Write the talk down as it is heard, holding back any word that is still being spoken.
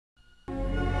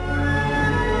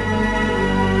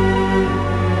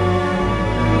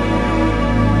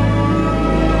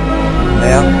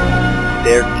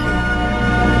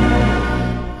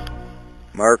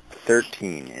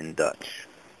13 in Dutch.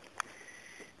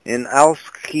 En als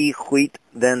gij uit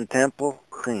den tempel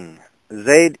ging,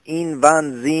 zeid een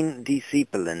van zijn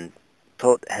discipelen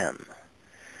tot hem,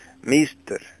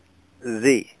 Meester,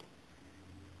 zie,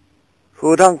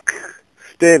 goedank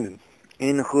steden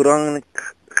in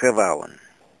goedanglijk gebouwen.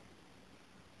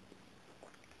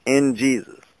 En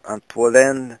Jezus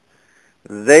antwoordend,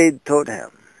 zeid tot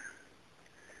hem,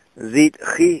 ziet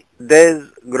gij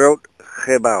deze groot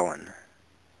gebouwen?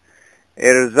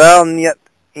 Er zal niet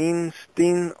een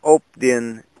steen op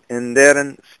den en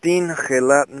deren steen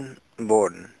gelaten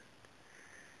worden,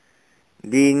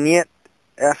 die niet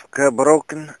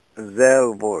afgebroken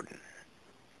zal worden.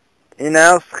 En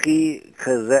als gij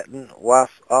gezeten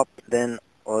was op den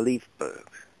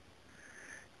Olijfberg,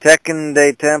 tegen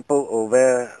de tempel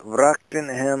overbrachten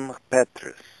hem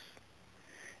Petrus,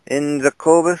 en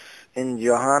Jacobus, en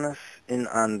Johannes, en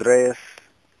Andreas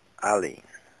alleen.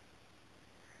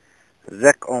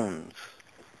 Zeg ons,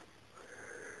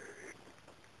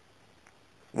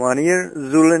 wanneer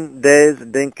zullen deze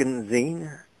denken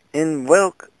zijn, en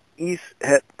welk is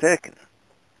het teken,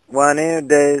 wanneer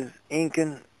deze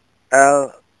inken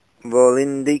al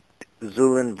vollendigd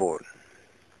zullen worden?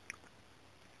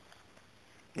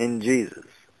 En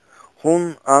Jezus,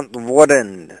 hun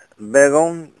antwoordend,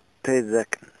 begon te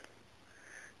zeggen,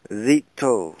 ziet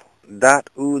toe dat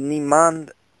u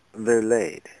niemand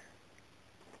verleidt.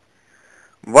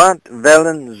 Want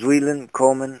velen zullen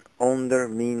komen onder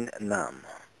mijn naam,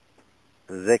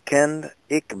 zeggend,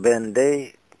 ik ben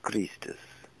de Christus,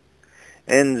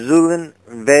 en zullen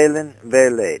velen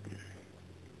verleiden.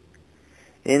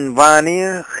 En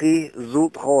wanneer gij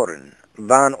zult horen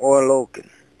van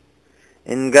oorlogen,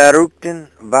 en geruchten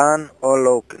van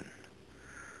oorlogen,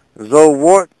 zo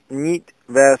wordt niet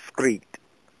verschrikt,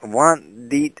 want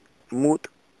dit moet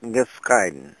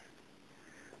geschieden.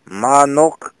 Maar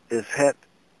nog is het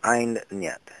eind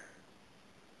niet.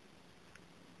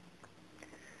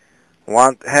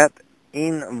 Want het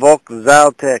een volk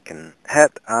zal teken,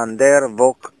 het ander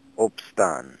volk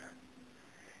opstaan.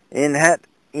 En het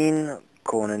een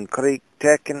koninkrijk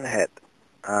teken, het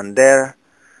ander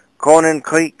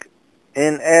koninkrijk,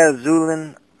 en er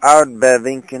zullen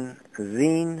aardbevingen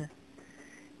zijn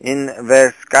in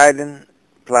verscheiden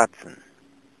plaatsen.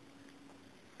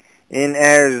 En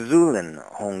er zullen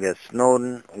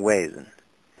hongersnoden wezen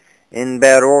in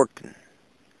beroerten.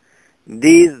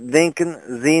 Die denken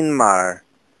zijn maar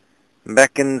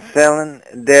beginselen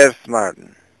der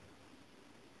smarten.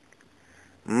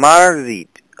 Maar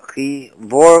ziet gij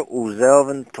voor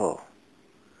uzelven toe,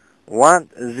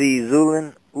 want zij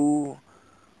zullen u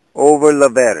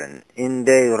overleveren in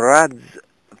de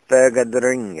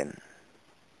raadsvergaderingen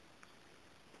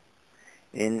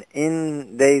en in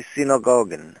de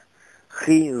synagogen.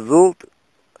 Gij zult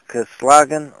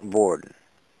geslagen worden.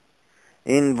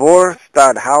 En voor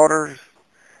stadhouders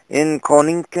en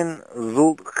koningen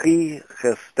zult gij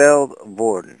gesteld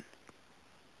worden.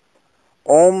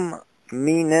 Om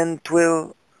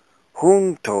mijnentwil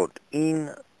hun tot een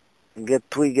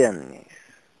getuigenis.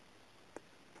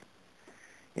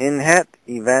 En het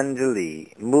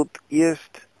evangelie moet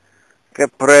eerst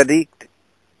gepredikt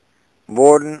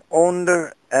worden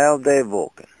onder al de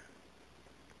volken.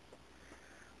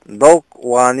 Doch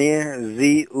wanneer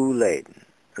zij u leiden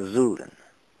zullen,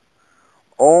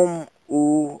 om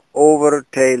u over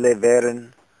te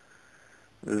leveren,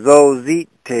 zo ziet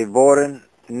te worden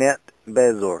net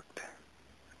bezorgd,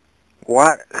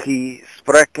 wat gij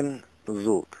spreken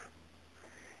zult.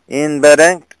 En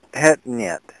bedenkt het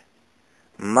niet,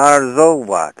 maar zo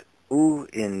wat u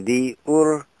in die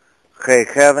uur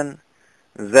gegeven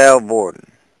zal worden,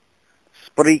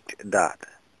 spreekt dat,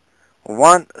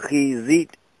 want gij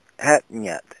ziet het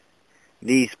niet,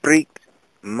 die spreekt,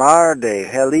 maar de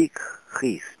Heilige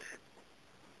Geest.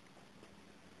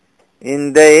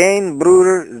 En de een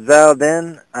broeder zal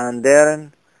den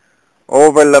anderen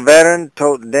overleveren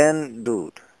tot den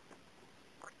dood.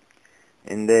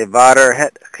 En de vader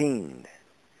het kind.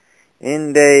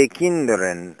 En de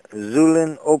kinderen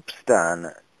zullen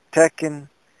opstaan tegen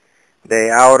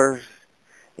de ouders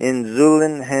en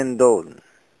zullen hen doden.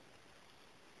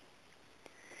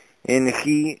 En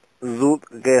gij zult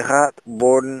gehaat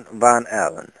worden van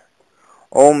allen,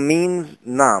 om mijn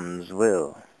naams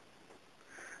wil.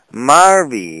 Maar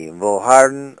wie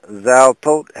volharden zal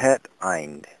tot het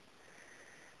eind,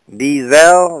 die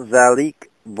zal zalig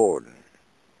worden.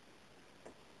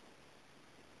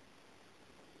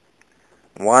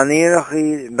 Wanneer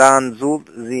gij dan zult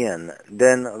zien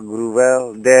den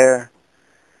gruwel der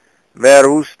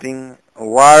verwoesting,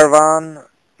 waarvan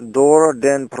door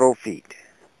den profeet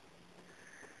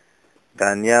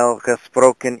Daniel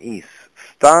gesproken is,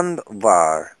 stand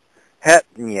waar, het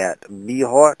niet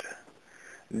behoort,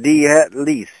 die het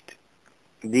liest,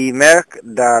 die merk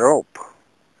daarop,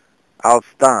 als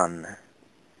staan,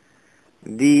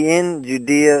 die in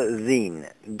Judea zien,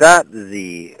 dat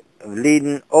zij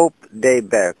vlieden op de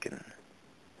berken.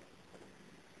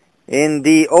 In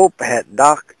die op het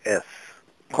dak is,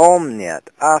 kom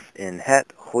niet af in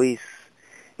het huis,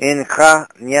 en ga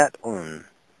niet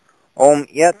om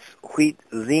iets uit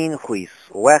zijn huis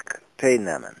weg te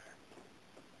nemen.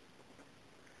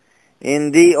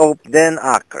 In die op den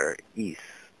akker is,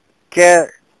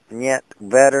 keer niet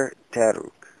verder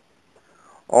terug,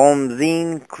 om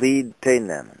zijn kleed te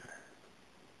nemen.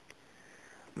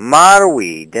 Maar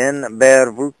wie den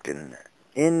berwukten,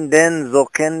 in den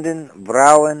zoekenden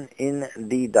vrouwen in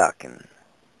die daken.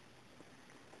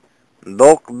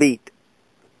 Doch biedt,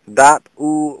 dat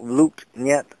uw vloed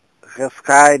niet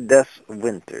gescheit des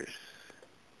winters.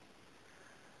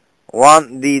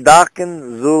 Want die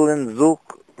daken zullen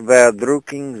zulk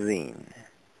verdrukking zijn,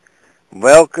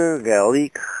 welke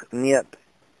gelijk niet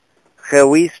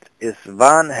geweest is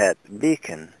van het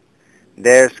beken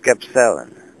der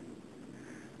schepselen,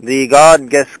 die God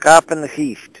geschapen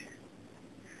heeft,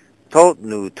 tot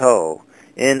nu toe,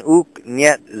 en ook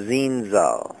niet zien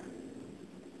zal.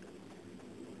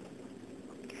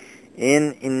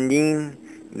 En indien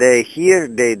de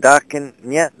Heer de daken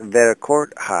niet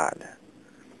verkort had,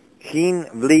 geen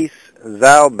vlees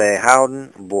zal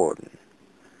behouden worden,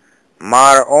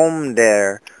 maar om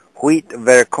der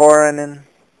uitverkorenen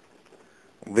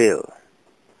wil,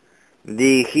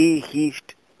 die hij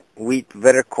heeft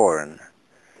uitverkoren,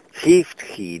 heeft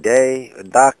hij de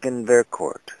daken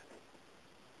verkort.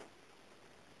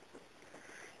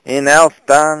 En als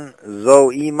dan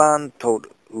zo iemand tot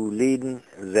uw leden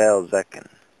zal zeggen,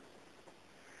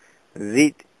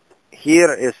 ziet,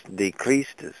 hier is de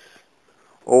Christus,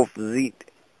 of ziet,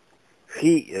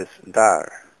 hij is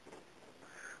daar.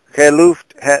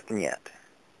 Gelooft het niet.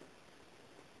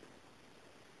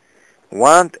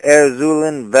 Want er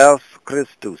zullen wels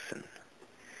Christussen,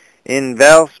 en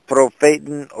wels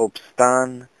profeten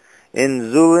opstaan,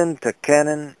 en zullen te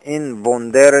kennen en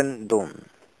wonderen doen,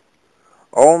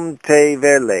 om te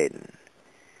verleiden,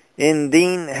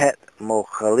 indien het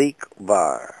mogelijk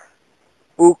waar,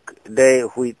 ook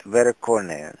de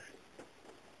uitverkorenen.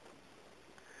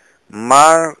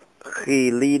 Maar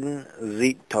gelieden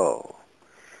ziet toe,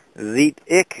 ziet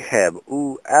ik heb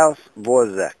u als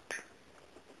voorzegd.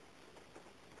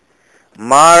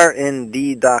 Maar in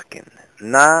die daken,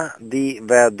 na die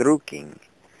verdrukking,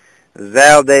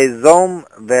 zal de zon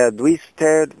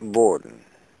verduisterd worden,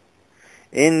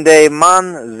 en de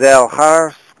man zal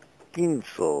haar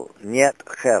schijnsel niet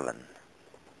geven.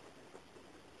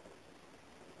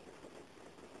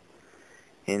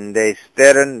 En de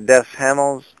sterren des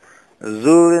hemels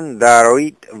zullen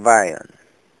daaruit waaien,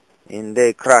 in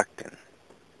de krachten,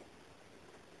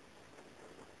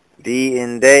 die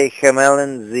in de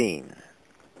hemelen zijn,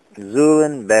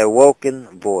 zullen bewogen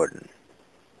worden.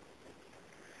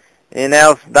 En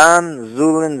alsdan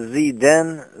zullen zij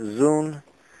den zoon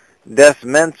des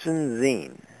mensen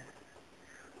zien,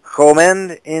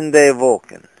 komend in de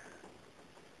wolken,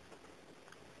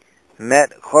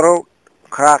 met groot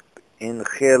kracht en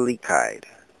heerlijkheid.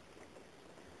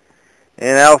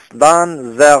 En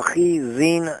alsdan zal hij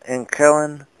zijn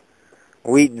enkelen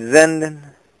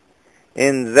uitzenden,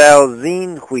 en zal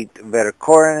zijn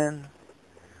uitverkorenen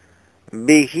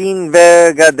begin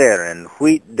vergaderen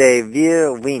uit de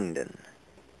vier winden,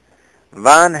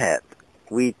 van het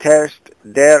uiterst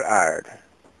der aarde,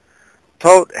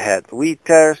 tot het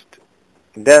uiterst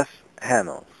des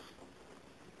hemels.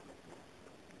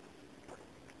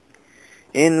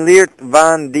 En leert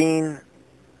van dien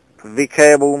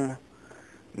vicabum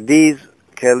dies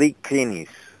gelijkenis,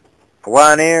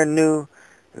 wanneer nu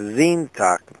zijn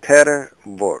tak terre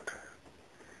wordt,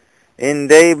 en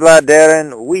de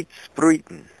bladeren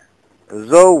uitsproeten,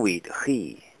 zo weet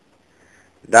gij,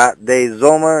 dat de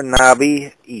zomer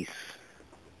nabij is.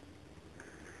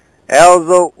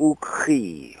 Also ook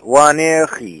gij, wanneer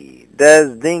gij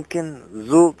des denken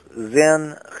zult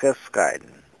zijn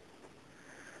gescheiden,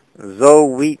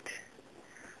 zo weet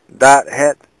dat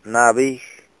het nabij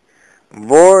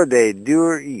voor de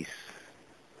deur is.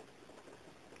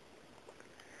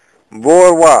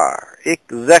 Voorwaar, ik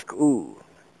zeg u,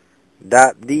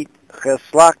 dat dit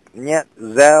geslacht niet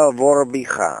zal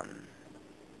voorbijgaan,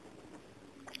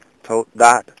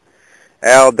 totdat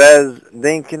al des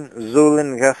denken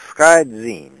zullen gescheid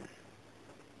zijn.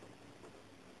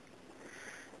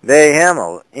 De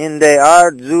hemel en de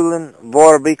aarde zullen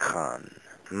voorbijgaan,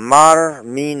 maar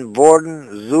mijn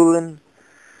woorden zullen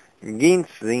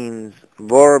Gintzins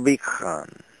Vorbikhan.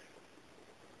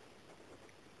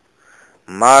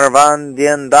 Marvan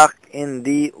den dak in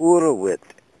die Urwit,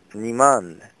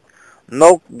 niemand.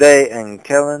 Nok de en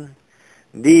kellen,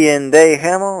 die in de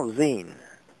hemel zien.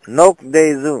 Nok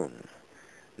de zoon,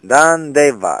 dan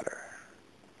de water.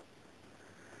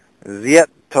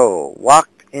 Zietto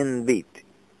wakt in beat,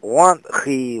 want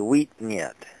ge weet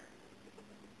niet.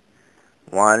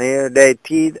 Wanneer de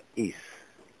tijd is.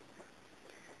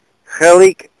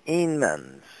 Gelijk een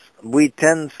mens,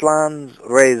 buitenslands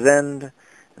reizend,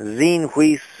 zien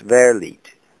huis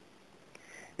verliet.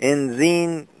 In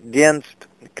zijn dienst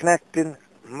knechten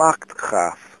macht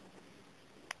gaf.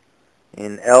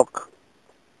 In elk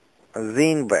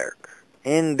zijn werk,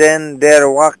 in den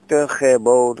der wachte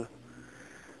gebood,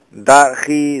 dat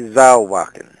ge zou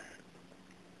waken.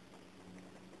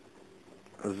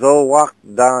 Zo wacht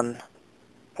dan,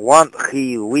 want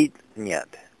ge weet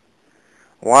niet,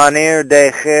 wanneer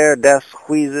de Heer des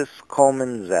huizes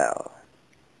komen zal.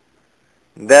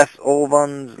 Des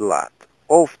ovens laat,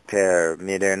 of ter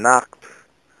middernacht,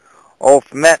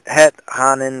 of met het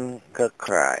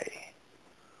hanengekraai,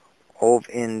 of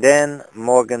in den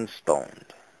morgenstond.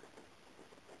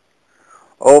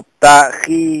 Opdat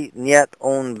ge niet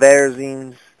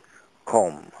onweerziens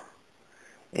kom,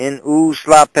 in uw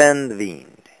slapend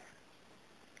wind.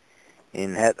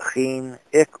 In hetgeen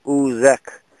ik u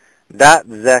zeg, dat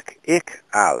zeg ik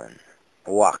allen,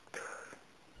 wacht.